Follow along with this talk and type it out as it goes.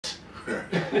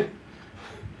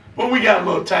But we got a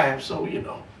little time, so you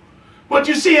know. But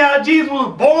you see how Jesus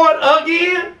was born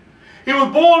again? He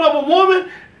was born of a woman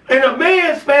in a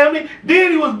man's family.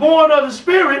 Then he was born of the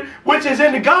Spirit, which is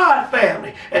in the God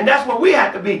family. And that's what we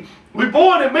have to be. We're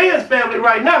born in man's family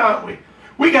right now, aren't we?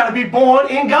 We got to be born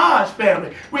in God's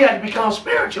family. We have to become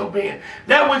spiritual beings.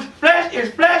 That which flesh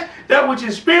is flesh. That which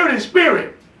is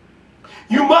spirit.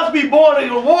 You must be born in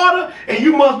the water, and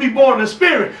you must be born in the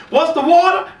Spirit. What's the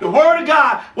water? The Word of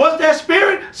God. What's that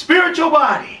spirit? Spiritual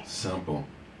body. Simple.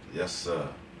 Yes, sir.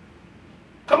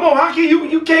 Come on, how can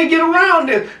you can't get around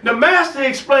this? The Master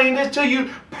explained this to you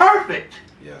perfect.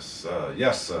 Yes, sir.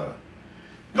 Yes, sir.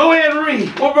 Go ahead and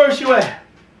read. What verse you at?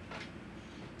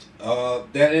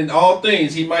 That in all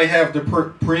things he might have the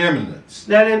preeminence.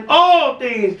 That in all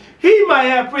things he might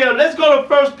have preeminence. Let's go to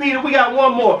 1 Peter. We got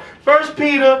one more. 1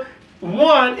 Peter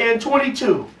 1 and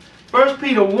 22. 1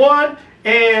 Peter 1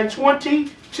 and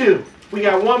 22. We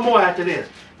got one more after this.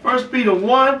 1 Peter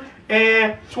 1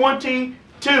 and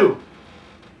 22.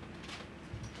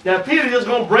 Now Peter just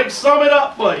going to sum it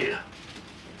up for you.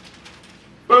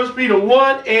 1 Peter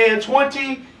 1 and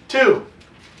 22.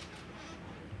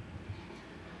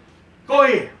 Go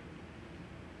ahead.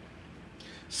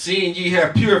 Seeing ye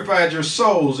have purified your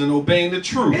souls in obeying the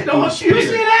truth. You see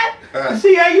that? You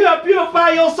see how you have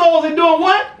purified your souls in doing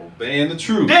what? Obeying the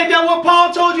truth. Then that what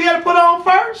Paul told you had to put on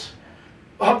first?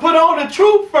 Put on the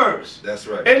truth first. That's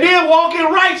right. And then walk in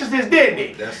righteousness, didn't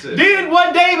he? That's it. Then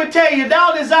what David tell you,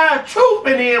 thou desire truth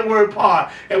in the inward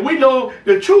part. And we know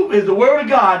the truth is the word of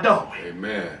God, don't we?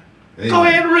 Amen. Go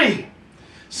ahead and read.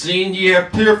 Seeing ye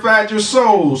have purified your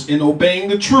souls in obeying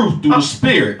the truth through the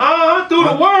Spirit. Through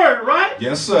the word, right?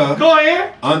 Yes, sir. Go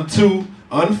ahead. Unto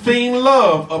unfeigned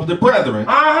love of the brethren.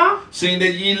 Seeing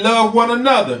that ye love one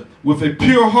another with a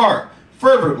pure heart,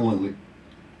 fervently.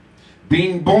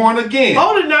 Being born again.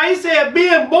 Hold it now. He said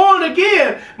being born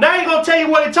again. Now he's going to tell you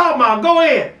what he's talking about. Go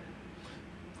ahead.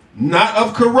 Not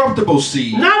of corruptible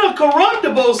seed. Not of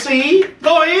corruptible seed.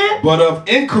 Go ahead. But of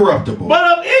incorruptible.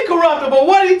 But of incorruptible.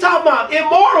 What are he talking about?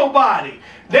 Immortal body.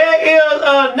 There is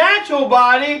a natural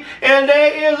body and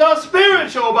there is a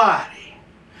spiritual body.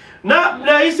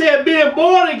 Now he said being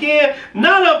born again,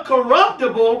 not of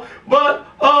corruptible, but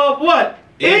of what?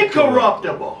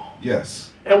 Incorruptible. Yes.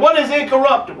 And what is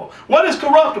incorruptible? What is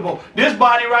corruptible? This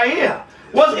body right here.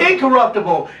 What's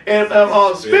incorruptible?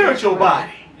 And spiritual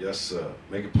body. Yes, sir.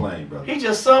 Make it plain, brother. He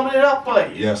just summing it up for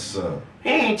you. Yes, sir. He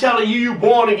ain't telling you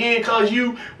born again because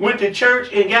you went to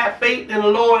church and got faith in the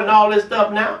Lord and all this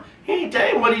stuff now. He ain't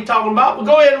telling you what he's talking about. But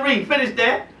go ahead and read. Finish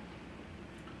that.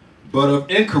 But of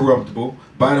incorruptible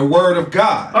by the word of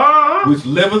God, which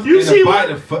liveth and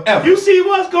abideth forever. You see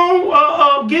what's going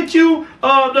to get you the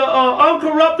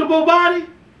uncorruptible body?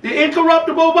 The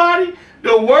incorruptible body?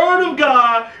 The word of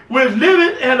God, which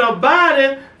liveth and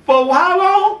abideth for how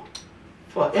long?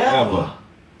 Forever.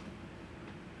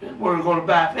 This word is going to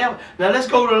abide forever. Now let's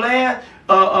go to the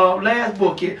last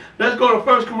book here. Let's go to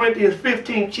 1 Corinthians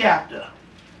 15 chapter.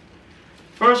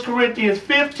 1 Corinthians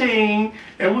 15,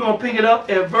 and we're going to pick it up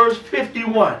at verse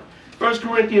 51. 1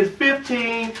 Corinthians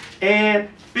 15 and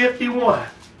 51.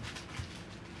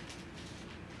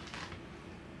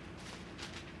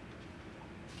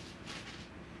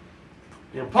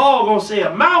 And Paul going to say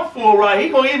a mouthful right.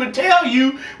 He's going to even tell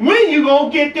you when you're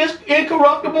going to get this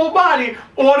incorruptible body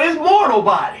or this mortal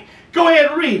body. Go ahead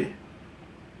and read it.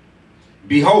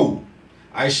 Behold,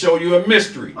 I show you a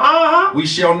mystery. We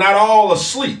shall not all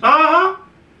sleep.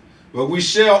 But we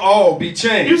shall all be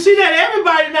changed. You see that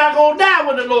everybody not going to die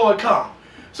when the Lord comes.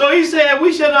 So he said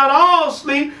we shall not all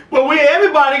sleep, but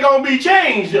everybody going to be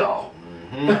changed, y'all.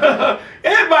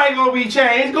 Everybody going to be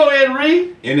changed. Go ahead and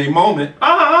read. In a moment.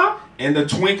 In the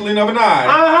twinkling of an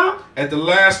eye. At the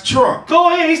last trump.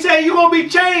 Go ahead. He said you're going to be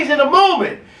changed in a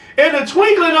moment. In the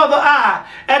twinkling of the eye.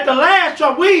 At the last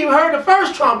trump. We ain't even heard the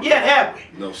first trump yet, have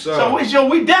we? No, sir. So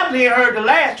we definitely ain't heard the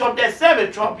last trump, that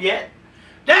seventh trump yet.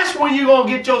 That's when you're going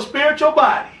to get your spiritual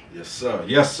body. Yes, sir.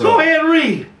 Yes, sir. Go ahead and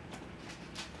read.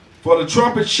 For the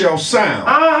trumpet shall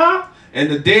sound.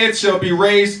 And the dead shall be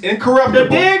raised incorruptible. The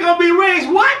dead going to be raised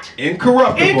what?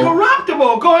 Incorruptible.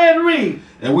 Incorruptible. Go ahead and read.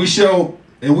 And we shall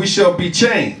be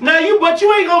changed. Now but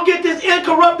you ain't going to get this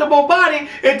incorruptible body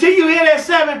until you hear that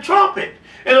seventh trumpet.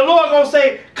 And the Lord going to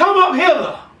say, come up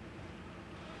hither.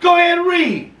 Go ahead and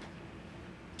read.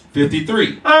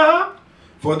 53.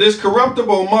 For this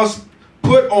corruptible must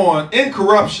put on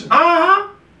incorruption.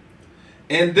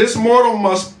 And this mortal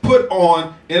must put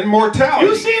on immortality.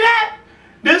 You see that?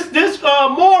 This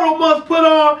mortal must put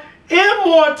on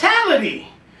immortality.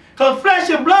 Because flesh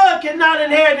and blood cannot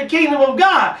inherit the kingdom of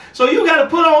God. So you got to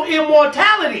put on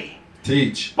immortality.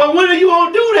 Teach. But when are you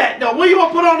going to do that, though? When are you going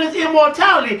to put on this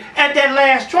immortality at that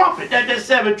last trumpet, at that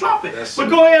seventh trumpet? But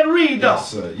go ahead and read, though. Yes,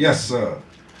 sir. Yes, sir.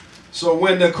 So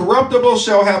when the corruptible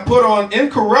shall have put on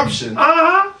incorruption,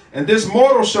 and this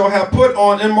mortal shall have put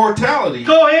on immortality,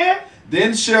 go ahead.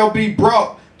 Then shall be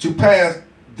brought to pass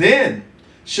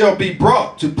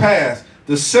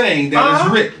the saying that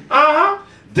is written.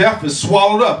 Death is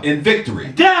swallowed up in victory.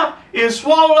 Death is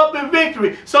swallowed up in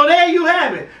victory. So there you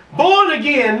have it. Born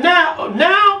again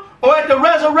now or at the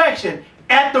resurrection?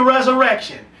 At the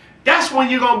resurrection. That's when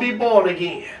you're going to be born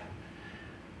again.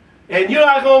 And you're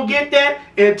not going to get that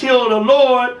until the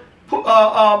Lord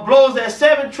blows that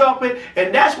seventh trumpet,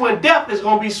 and that's when death is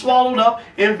going to be swallowed up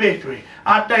in victory.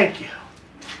 I thank you.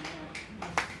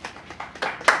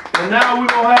 And now we're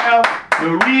going to have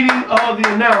the reading of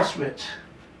the announcements.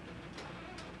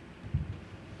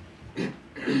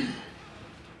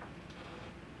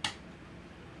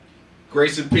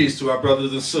 Grace and peace to our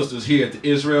brothers and sisters here at the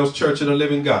Israel's Church of the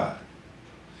Living God.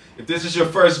 If this is your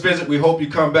first visit, we hope you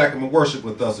come back and worship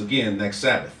with us again next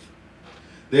Sabbath.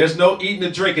 There's no eating or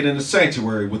drinking in the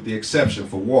sanctuary with the exception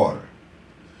for water.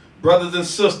 Brothers and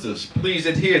sisters, please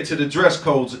adhere to the dress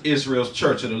codes of Israel's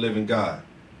Church of the Living God.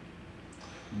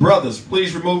 Brothers,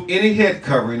 please remove any head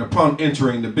covering upon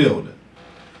entering the building.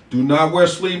 Do not wear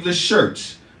sleeveless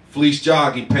shirts, fleece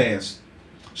jogging pants,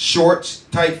 shorts,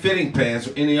 tight-fitting pants,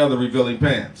 or any other revealing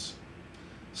pants.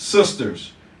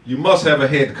 Sisters, you must have a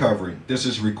head covering. This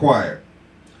is required.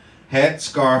 Hat,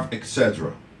 scarf,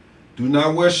 etc. Do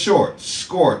not wear shorts,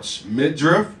 skirts,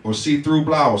 midriff, or see-through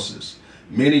blouses,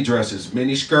 mini dresses,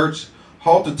 mini skirts,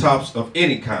 halter tops of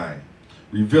any kind,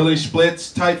 revealing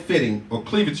splits, tight-fitting, or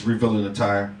cleavage-revealing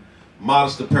attire,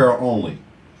 modest apparel only.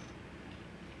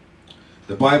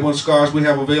 The Bible and scarves we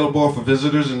have available for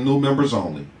visitors and new members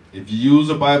only. If you use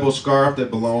a Bible scarf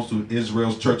that belongs to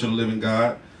Israel's Church of the Living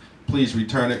God, please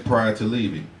return it prior to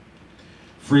leaving.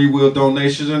 Free will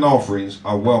donations and offerings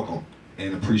are welcome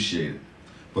and appreciated.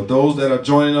 For those that are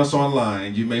joining us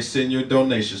online, you may send your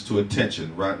donations to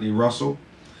attention Rodney Russell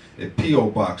at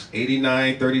P.O. Box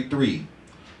 8933,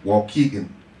 Waukegan,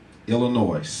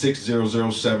 Illinois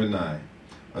 60079.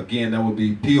 Again, that would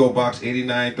be P.O. Box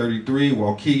 8933,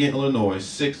 Waukegan, Illinois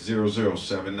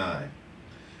 60079.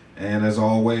 And as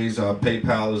always,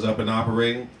 PayPal is up and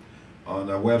operating on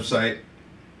our website.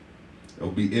 It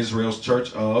will be Israel's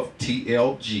Church of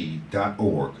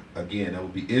TLG.org. Again, that will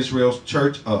be Israel's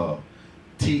Church of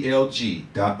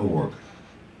TLG.org.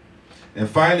 And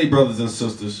finally, brothers and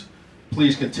sisters,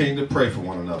 please continue to pray for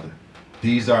one another.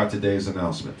 These are today's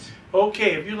announcements.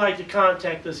 Okay, if you'd like to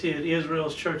contact us here at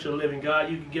Israel's Church of the Living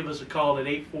God, you can give us a call at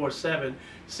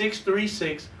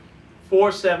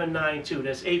 847-636-4792.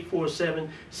 That's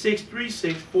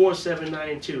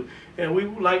 847-636-4792. And we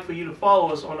would like for you to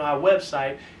follow us on our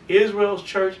website, Israel's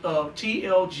Church of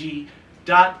TLG.org.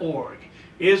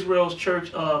 Israel's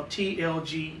Church of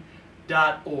TLG.org.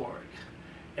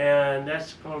 And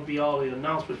that's going to be all the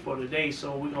announcements for today.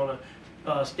 So we're going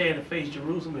to stand and face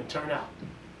Jerusalem and turn out.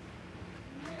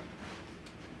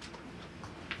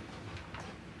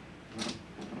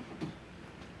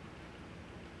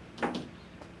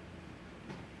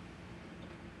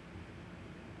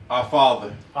 Our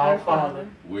Father,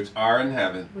 which art in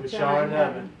heaven,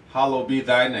 hallowed be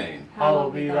thy name.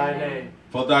 Hallowed be thy name.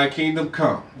 For thy kingdom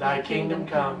come. Thy kingdom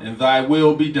come. And thy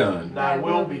will be done. Thy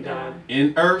will be done.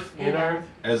 In earth. In earth.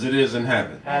 As it is in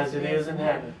heaven. As it is in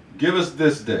heaven. Give us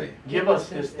this day. Give us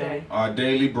this day. Our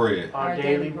daily bread. Our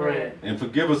daily bread. And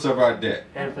forgive us of our debt.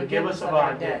 And forgive us of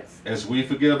our debts. As we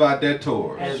forgive our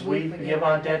debtors. As we forgive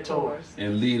our debtors.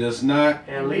 And lead us not.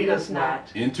 And lead us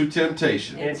not. Into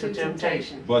temptation. Into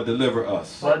temptation. But deliver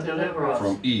us. But deliver us.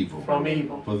 From evil. From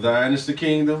evil. For thine is the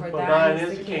kingdom. For thine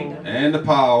is the kingdom. And the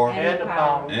power. And the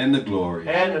power. And the glory.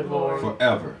 And the glory.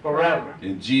 Forever. Forever.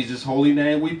 In Jesus' holy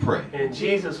name we pray. In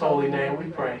Jesus' holy name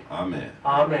we pray. Amen.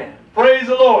 Amen. Praise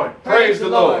the Lord. Praise the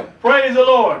Lord. Praise the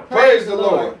Lord. Praise the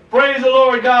Lord. Praise the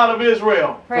Lord God of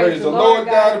Israel. Praise the Lord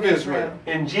God of Israel.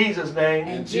 In Jesus' name.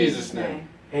 In Jesus' name.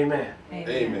 Amen.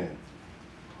 Amen.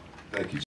 Thank you.